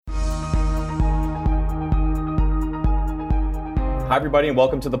Hi, everybody, and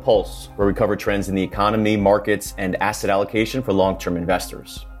welcome to The Pulse, where we cover trends in the economy, markets, and asset allocation for long-term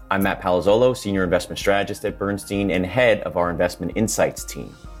investors. I'm Matt Palazzolo, Senior Investment Strategist at Bernstein and head of our Investment Insights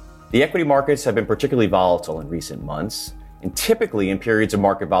team. The equity markets have been particularly volatile in recent months, and typically in periods of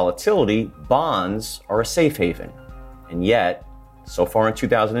market volatility, bonds are a safe haven. And yet, so far in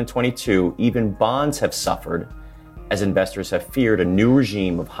 2022, even bonds have suffered as investors have feared a new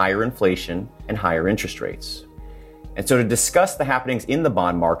regime of higher inflation and higher interest rates. And so to discuss the happenings in the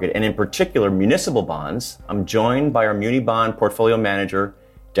bond market, and in particular municipal bonds, I'm joined by our Muni Bond Portfolio Manager,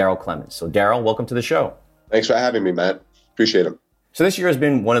 Daryl Clemens. So Daryl, welcome to the show. Thanks for having me, Matt. Appreciate it. So this year has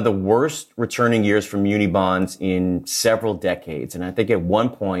been one of the worst returning years for muni bonds in several decades. And I think at one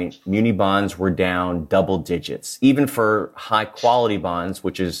point, muni bonds were down double digits, even for high quality bonds,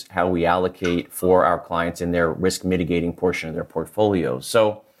 which is how we allocate for our clients in their risk mitigating portion of their portfolios.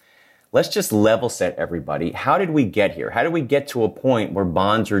 So let's just level set everybody. How did we get here? How did we get to a point where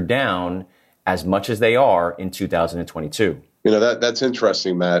bonds are down as much as they are in 2022? That's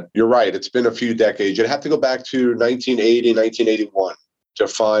interesting, Matt. You're right. It's been a few decades. You'd have to go back to 1980, 1981 to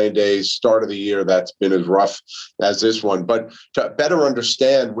find a start of the year that's been as rough as this one. But to better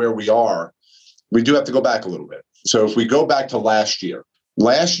understand where we are, we do have to go back a little bit. So if we go back to last year,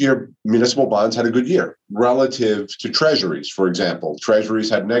 municipal bonds had a good year relative to treasuries, for example.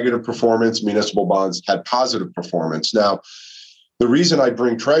 Treasuries had negative performance, municipal bonds had positive performance. Now, the reason I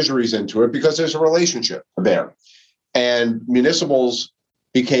bring treasuries into it, because there's a relationship there. And municipals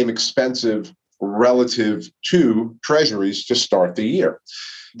became expensive relative to treasuries to start the year.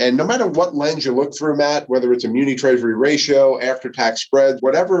 And no matter what lens you look through, Matt, whether it's a muni treasury ratio, after-tax spreads,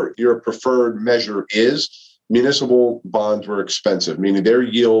 whatever your preferred measure is, municipal bonds were expensive, meaning their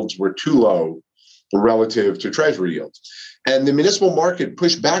yields were too low relative to treasury yields. And the municipal market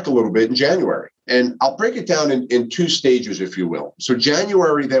pushed back a little bit in January. And I'll break it down in two stages, if you will. So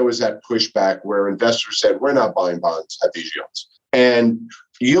January, there was that pushback where investors said, we're not buying bonds at these yields. And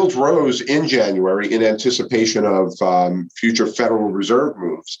yields rose in January in anticipation of future Federal Reserve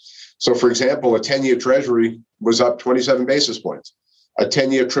moves. So, for example, a 10-year treasury was up 27 basis points. A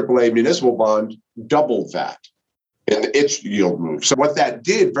 10-year AAA municipal bond doubled that in its yield move. So what that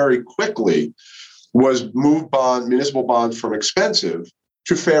did very quickly was move municipal bonds from expensive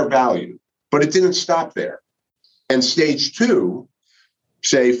to fair value. But it didn't stop there. And stage two,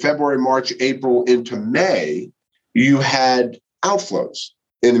 say February, March, April into May, you had outflows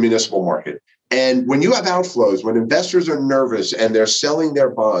in the municipal market. And when you have outflows, when investors are nervous and they're selling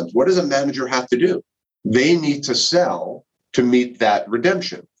their bonds, what does a manager have to do? They need to sell to meet that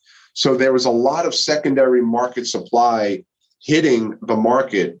redemption. So there was a lot of secondary market supply hitting the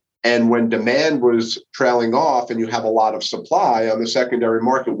market. And when demand was trailing off and you have a lot of supply on the secondary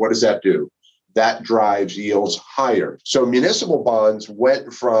market, what does that do? That drives yields higher. So municipal bonds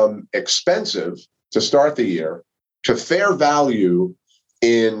went from expensive to start the year to fair value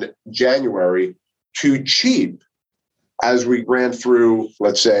in January to cheap as we ran through,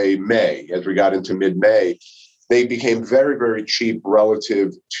 let's say, May, as we got into mid-May. They became very, very cheap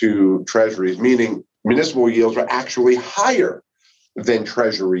relative to treasuries, meaning municipal yields were actually higher than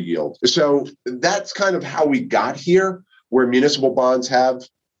treasury yield. So that's kind of how we got here, where municipal bonds have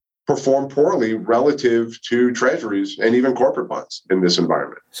performed poorly relative to treasuries and even corporate bonds in this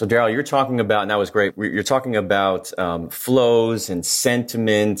environment. So Daryl, you're talking about, and that was great, you're talking about flows and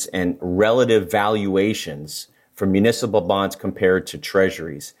sentiment and relative valuations for municipal bonds compared to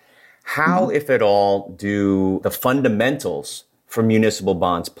treasuries. How, if at all, do the fundamentals for municipal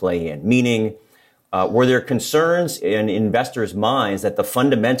bonds play in? Meaning, were there concerns in investors' minds that the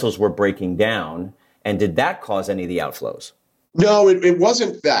fundamentals were breaking down, and did that cause any of the outflows? No, it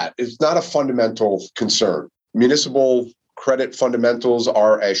wasn't that. It's not a fundamental concern. Municipal credit fundamentals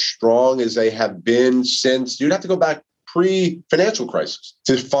are as strong as they have been since, you'd have to go back pre-financial crisis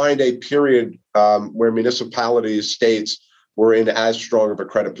to find a period where municipalities, states were in as strong of a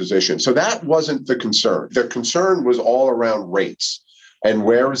credit position. So that wasn't the concern. The concern was all around rates. And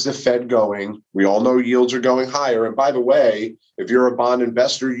where is the Fed going? We all know yields are going higher. And by the way, if you're a bond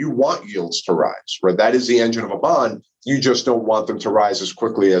investor, you want yields to rise, right? That is the engine of a bond. You just don't want them to rise as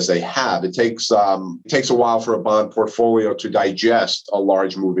quickly as they have. It takes a while for a bond portfolio to digest a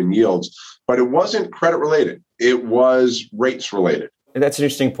large move in yields. But it wasn't credit related. It was rates related. And that's an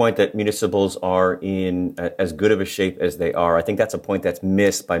interesting point that municipals are in as good of a shape as they are. I think that's a point that's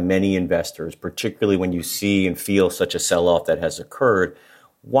missed by many investors, particularly when you see and feel such a sell-off that has occurred.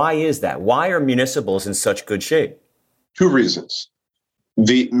 Why is that? Why are municipals in such good shape? Two reasons.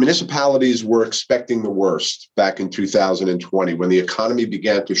 The municipalities were expecting the worst back in 2020 when the economy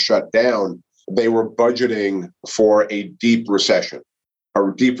began to shut down. they were budgeting for a deep recession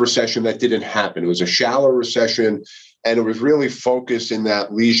that didn't happen. It was a shallow recession, and it was really focused in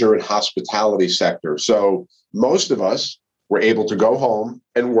that leisure and hospitality sector. So most of us were able to go home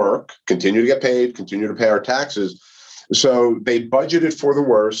and work, continue to get paid, continue to pay our taxes. So they budgeted for the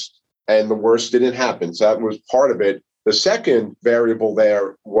worst, and the worst didn't happen. So that was part of it. The second variable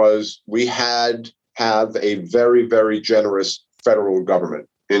there was we have a very, very generous federal government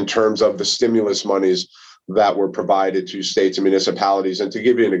in terms of the stimulus monies that were provided to states and municipalities. And to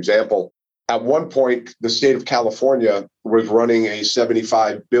give you an example, at one point, the state of California was running a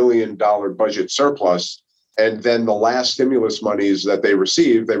 $75 billion budget surplus. And then the last stimulus monies that they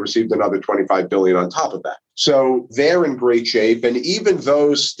received another $25 billion on top of that. So they're in great shape. And even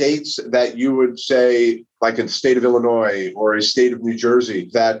those states that you would say, like in the state of Illinois or a state of New Jersey,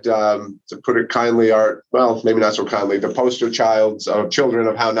 that, to put it kindly, are, well, maybe not so kindly, the poster childs of children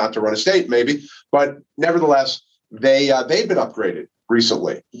of how not to run a state, maybe. But nevertheless, they've been upgraded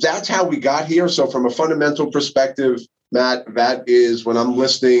recently. That's how we got here. So from a fundamental perspective, Matt, that is when I'm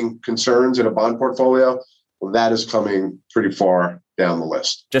listing concerns in a bond portfolio, well, that is coming pretty far down the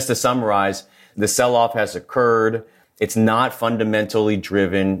list. Just to summarize, the sell-off has occurred. It's not fundamentally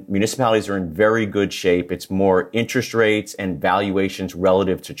driven. Municipalities are in very good shape. It's more interest rates and valuations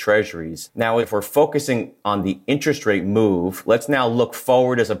relative to treasuries. Now, if we're focusing on the interest rate move, let's now look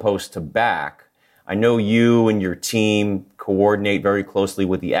forward as opposed to back. I know you and your team coordinate very closely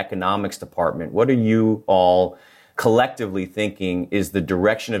with the economics department. What are you all collectively thinking is the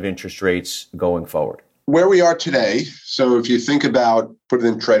direction of interest rates going forward? Where we are today, so if you think about, put it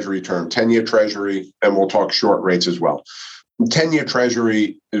in Treasury term, 10-year Treasury, and we'll talk short rates as well. 10-year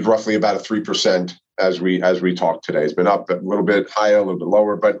Treasury is roughly about a 3% as we talk today. It's been up a little bit higher, a little bit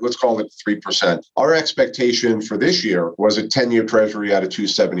lower, but let's call it 3%. Our expectation for this year was a 10-year Treasury at a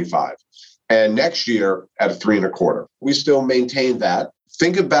 2.75, and next year at a 3.25. We still maintain that.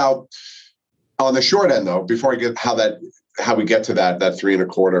 Think about on the short end, though, before I get how we get to that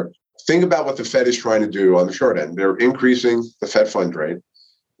 3.25. Think about what the Fed is trying to do on the short end. They're increasing the Fed fund rate.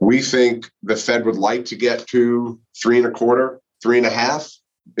 We think the Fed would like to get to 3.25, 3.5.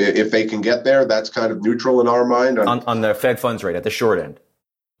 If they can get there, that's kind of neutral in our mind. On the Fed funds rate at the short end.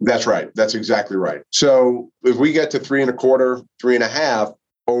 That's right. That's exactly right. So if we get to 3.25, 3.5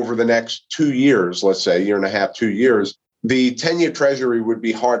 over the next 2 years, let's say year and a half, 2 years, the 10-year Treasury would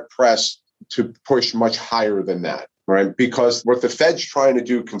be hard pressed to push much higher than that. Right? Because what the Fed's trying to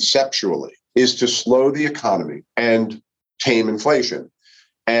do conceptually is to slow the economy and tame inflation.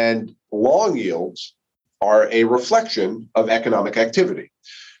 And long yields are a reflection of economic activity.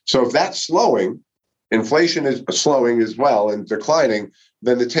 So if that's slowing, inflation is slowing as well and declining,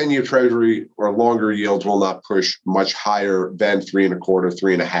 then the 10-year Treasury or longer yields will not push much higher than 3.25,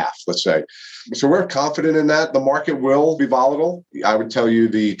 3.5, let's say. So we're confident in that. The market will be volatile. I would tell you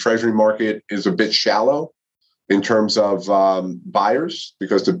the Treasury market is a bit shallow in terms of buyers,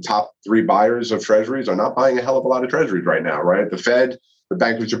 because the top 3 buyers of treasuries are not buying a hell of a lot of treasuries right now, right? The Fed, the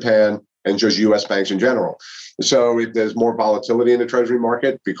Bank of Japan, and just U.S. banks in general. So there's more volatility in the treasury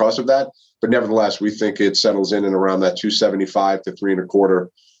market because of that. But nevertheless, we think it settles in and around that 2.75 to 3.25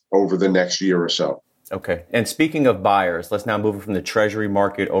 over the next year or so. Okay. And speaking of buyers, let's now move from the treasury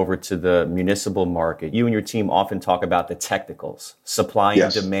market over to the municipal market. You and your team often talk about the technicals, supply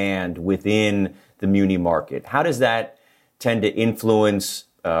and demand within the muni market. How does that tend to influence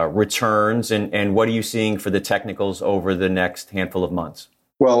returns, and what are you seeing for the technicals over the next handful of months?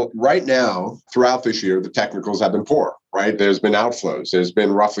 Well, right now, throughout this year, the technicals have been poor, right? There's been outflows. There's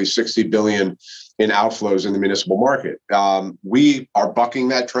been roughly $60 billion in outflows in the municipal market. We are bucking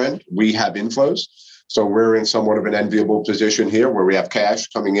that trend. We have inflows. So we're in somewhat of an enviable position here where we have cash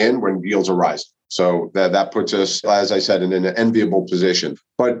coming in when yields are rising. So that puts us, as I said, in an enviable position.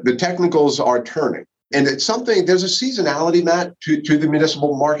 But the technicals are turning. And it's something, there's a seasonality, Matt, to the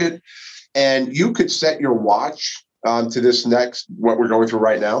municipal market. And you could set your watch to this next, what we're going through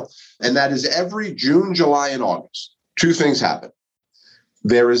right now. And that is every June, July, and August, 2 things happen.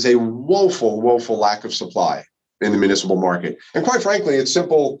 There is a woeful lack of supply in the municipal market. And quite frankly, it's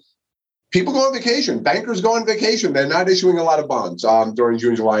simple. People go on vacation. Bankers go on vacation. They're not issuing a lot of bonds during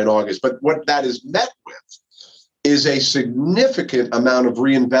June, July, and August. But what that is met with is a significant amount of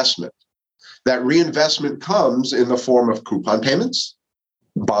reinvestment. That reinvestment comes in the form of coupon payments,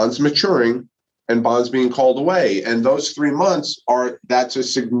 bonds maturing, and bonds being called away. And those 3 months that's a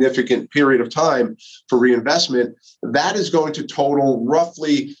significant period of time for reinvestment. That is going to total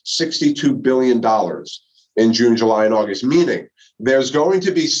roughly $62 billion in June, July, and August, meaning there's going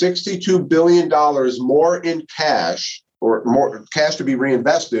to be $62 billion more in cash or more cash to be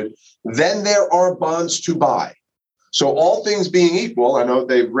reinvested, then there are bonds to buy. So all things being equal, I know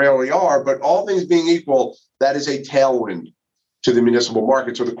they rarely are, but all things being equal, that is a tailwind to the municipal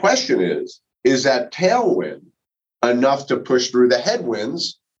market. So the question is that tailwind enough to push through the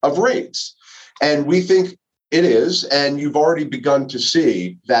headwinds of rates? And we think it is, and you've already begun to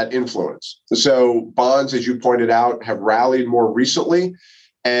see that influence. So bonds, as you pointed out, have rallied more recently,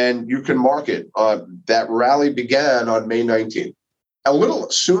 and you can mark it. That rally began on May 19th. A little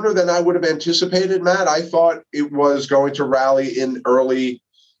sooner than I would have anticipated, Matt. I thought it was going to rally in early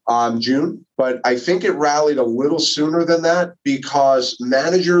June, but I think it rallied a little sooner than that because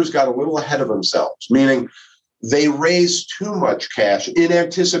managers got a little ahead of themselves, meaning they raised too much cash in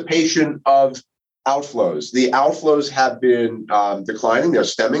anticipation of outflows. The outflows have been declining, they're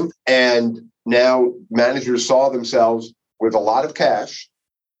stemming, and now managers saw themselves with a lot of cash.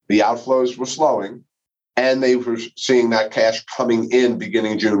 The outflows were slowing, and they were seeing that cash coming in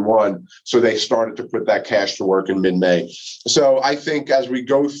beginning June 1. So they started to put that cash to work in mid-May. So I think as we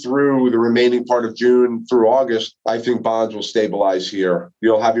go through the remaining part of June through August, I think bonds will stabilize here.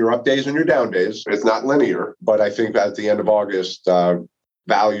 You'll have your up days and your down days. It's not linear, but I think at the end of August,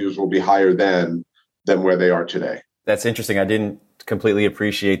 values will be higher than where they are today. That's interesting. I didn't completely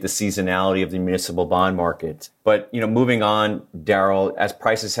appreciate the seasonality of the municipal bond market. But, moving on, Daryl, as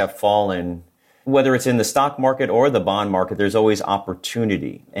prices have fallen, whether it's in the stock market or the bond market, there's always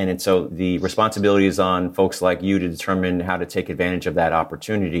opportunity. And so the responsibility is on folks like you to determine how to take advantage of that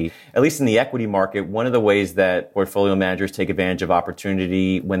opportunity. At least in the equity market, one of the ways that portfolio managers take advantage of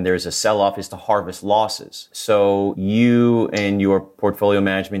opportunity when there's a sell-off is to harvest losses. So you and your portfolio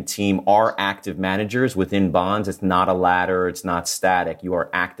management team are active managers within bonds. It's not a ladder. It's not static. You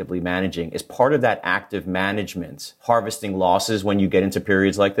are actively managing. Is part of that active management harvesting losses when you get into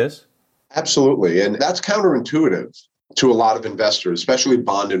periods like this? Absolutely. And that's counterintuitive to a lot of investors, especially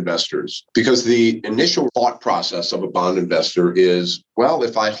bond investors, because the initial thought process of a bond investor is, well,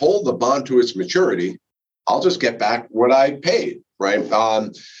 if I hold the bond to its maturity, I'll just get back what I paid, right?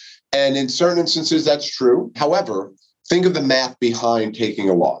 And in certain instances, that's true. However, think of the math behind taking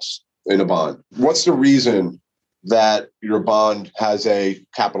a loss in a bond. What's the reason that your bond has a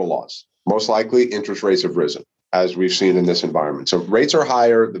capital loss? Most likely, interest rates have risen, as we've seen in this environment. So rates are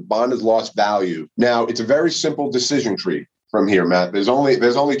higher, the bond has lost value. Now, it's a very simple decision tree from here, Matt. There's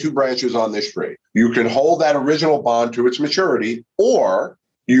only two branches on this tree. You can hold that original bond to its maturity, or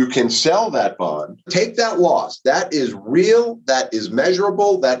you can sell that bond, take that loss. That is real, that is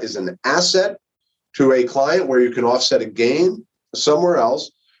measurable, that is an asset to a client where you can offset a gain somewhere else,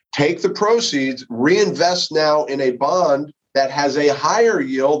 take the proceeds, reinvest now in a bond that has a higher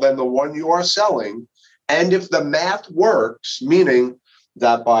yield than the one you are selling. And if the math works, meaning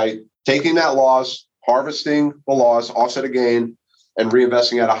that by taking that loss, harvesting the loss, offset a gain, and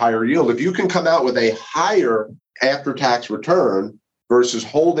reinvesting at a higher yield, if you can come out with a higher after-tax return versus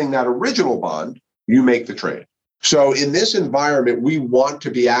holding that original bond, you make the trade. So in this environment, we want to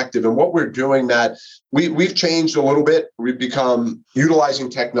be active. And what we're doing, that we've changed a little bit. We've become utilizing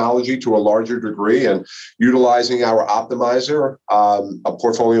technology to a larger degree and utilizing our optimizer, a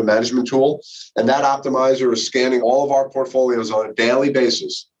portfolio management tool. And that optimizer is scanning all of our portfolios on a daily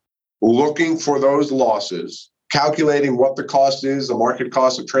basis, looking for those losses, calculating what the cost is, the market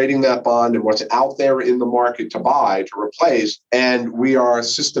cost of trading that bond, and what's out there in the market to buy, to replace. And we are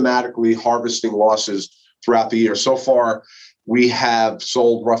systematically harvesting losses throughout the year. So far, we have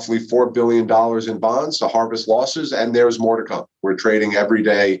sold roughly $4 billion in bonds to harvest losses, and there's more to come. We're trading every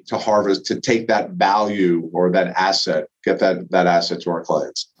day to harvest, to take that value or that asset, get that asset to our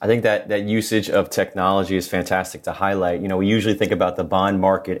clients. I think that usage of technology is fantastic to highlight. We usually think about the bond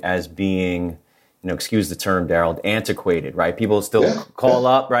market as being, excuse the term, Daryl, antiquated, right? People still call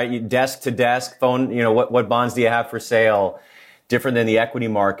up, right? Desk to desk, phone, what bonds do you have for sale? Different than the equity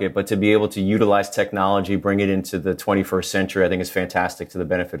market, but to be able to utilize technology, bring it into the 21st century, I think is fantastic to the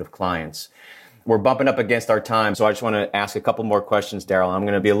benefit of clients. We're bumping up against our time, so I just want to ask a couple more questions, Daryl. I'm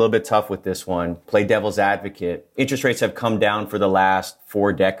going to be a little bit tough with this one. Play devil's advocate. Interest rates have come down for the last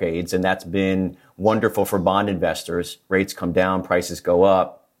 4 decades, and that's been wonderful for bond investors. Rates come down, prices go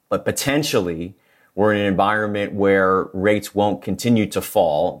up, but potentially we're in an environment where rates won't continue to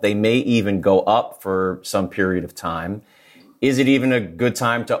fall. They may even go up for some period of time. Is it even a good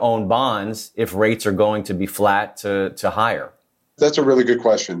time to own bonds if rates are going to be flat to higher? That's a really good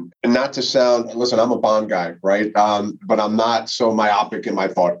question. And not to sound, listen, I'm a bond guy, right? But I'm not so myopic in my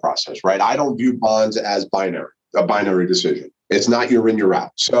thought process, right? I don't view bonds as a binary decision. It's not you're in, you're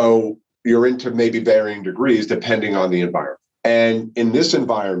out. So you're into maybe varying degrees depending on the environment. And in this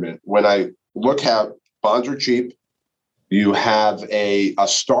environment, when I look at bonds are cheap, You have a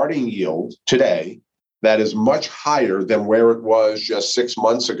starting yield today that is much higher than where it was just 6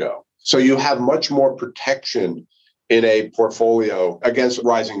 months ago. So you have much more protection in a portfolio against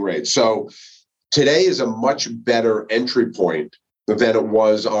rising rates. So today is a much better entry point than it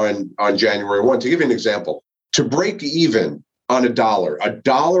was on January 1. To give you an example, to break even on a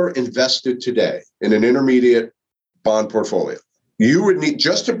dollar invested today in an intermediate bond portfolio, you would need,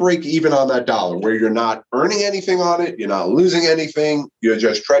 just to break even on that dollar, where you're not earning anything on it, you're not losing anything, you're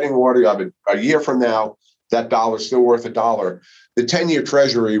just treading water. You have a year from now, that dollar's still worth $1. The 10-year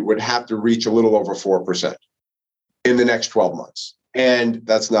Treasury would have to reach a little over 4% in the next 12 months. And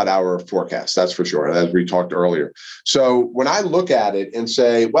that's not our forecast, that's for sure, as we talked earlier. So when I look at it and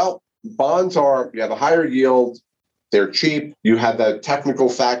say, well, bonds you have a higher yield, they're cheap, you have the technical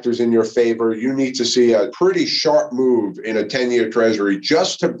factors in your favor, you need to see a pretty sharp move in a 10-year Treasury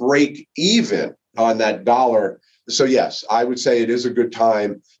just to break even on that dollar. So yes, I would say it is a good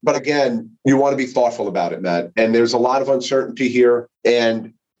time. But again, you want to be thoughtful about it, Matt. And there's a lot of uncertainty here.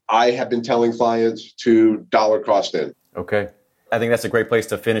 And I have been telling clients to dollar cost in. Okay. I think that's a great place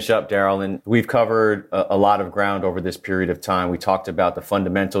to finish up, Daryl. And we've covered a lot of ground over this period of time. We talked about the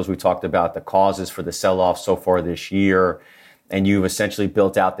fundamentals. We talked about the causes for the sell-off so far this year. And you've essentially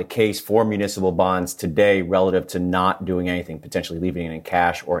built out the case for municipal bonds today relative to not doing anything, potentially leaving it in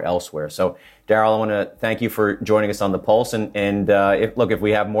cash or elsewhere. So, Daryl, I want to thank you for joining us on The Pulse. And if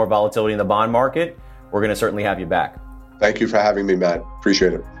we have more volatility in the bond market, we're going to certainly have you back. Thank you for having me, Matt.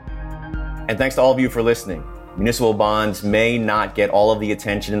 Appreciate it. And thanks to all of you for listening. Municipal bonds may not get all of the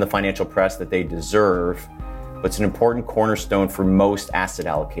attention in the financial press that they deserve, but it's an important cornerstone for most asset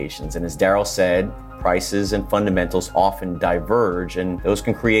allocations. And as Daryl said, prices and fundamentals often diverge, and those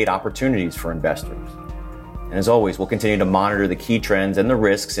can create opportunities for investors. And as always, we'll continue to monitor the key trends and the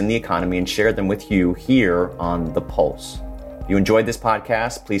risks in the economy and share them with you here on The Pulse. If you enjoyed this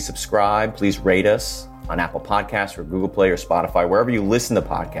podcast, please subscribe, please rate us on Apple Podcasts or Google Play or Spotify, wherever you listen to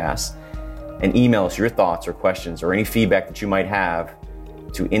podcasts. And email us your thoughts or questions or any feedback that you might have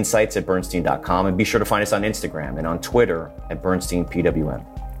to insights@bernstein.com. And be sure to find us on Instagram and on Twitter @BernsteinPWM.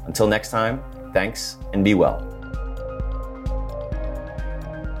 Until next time, thanks and be well.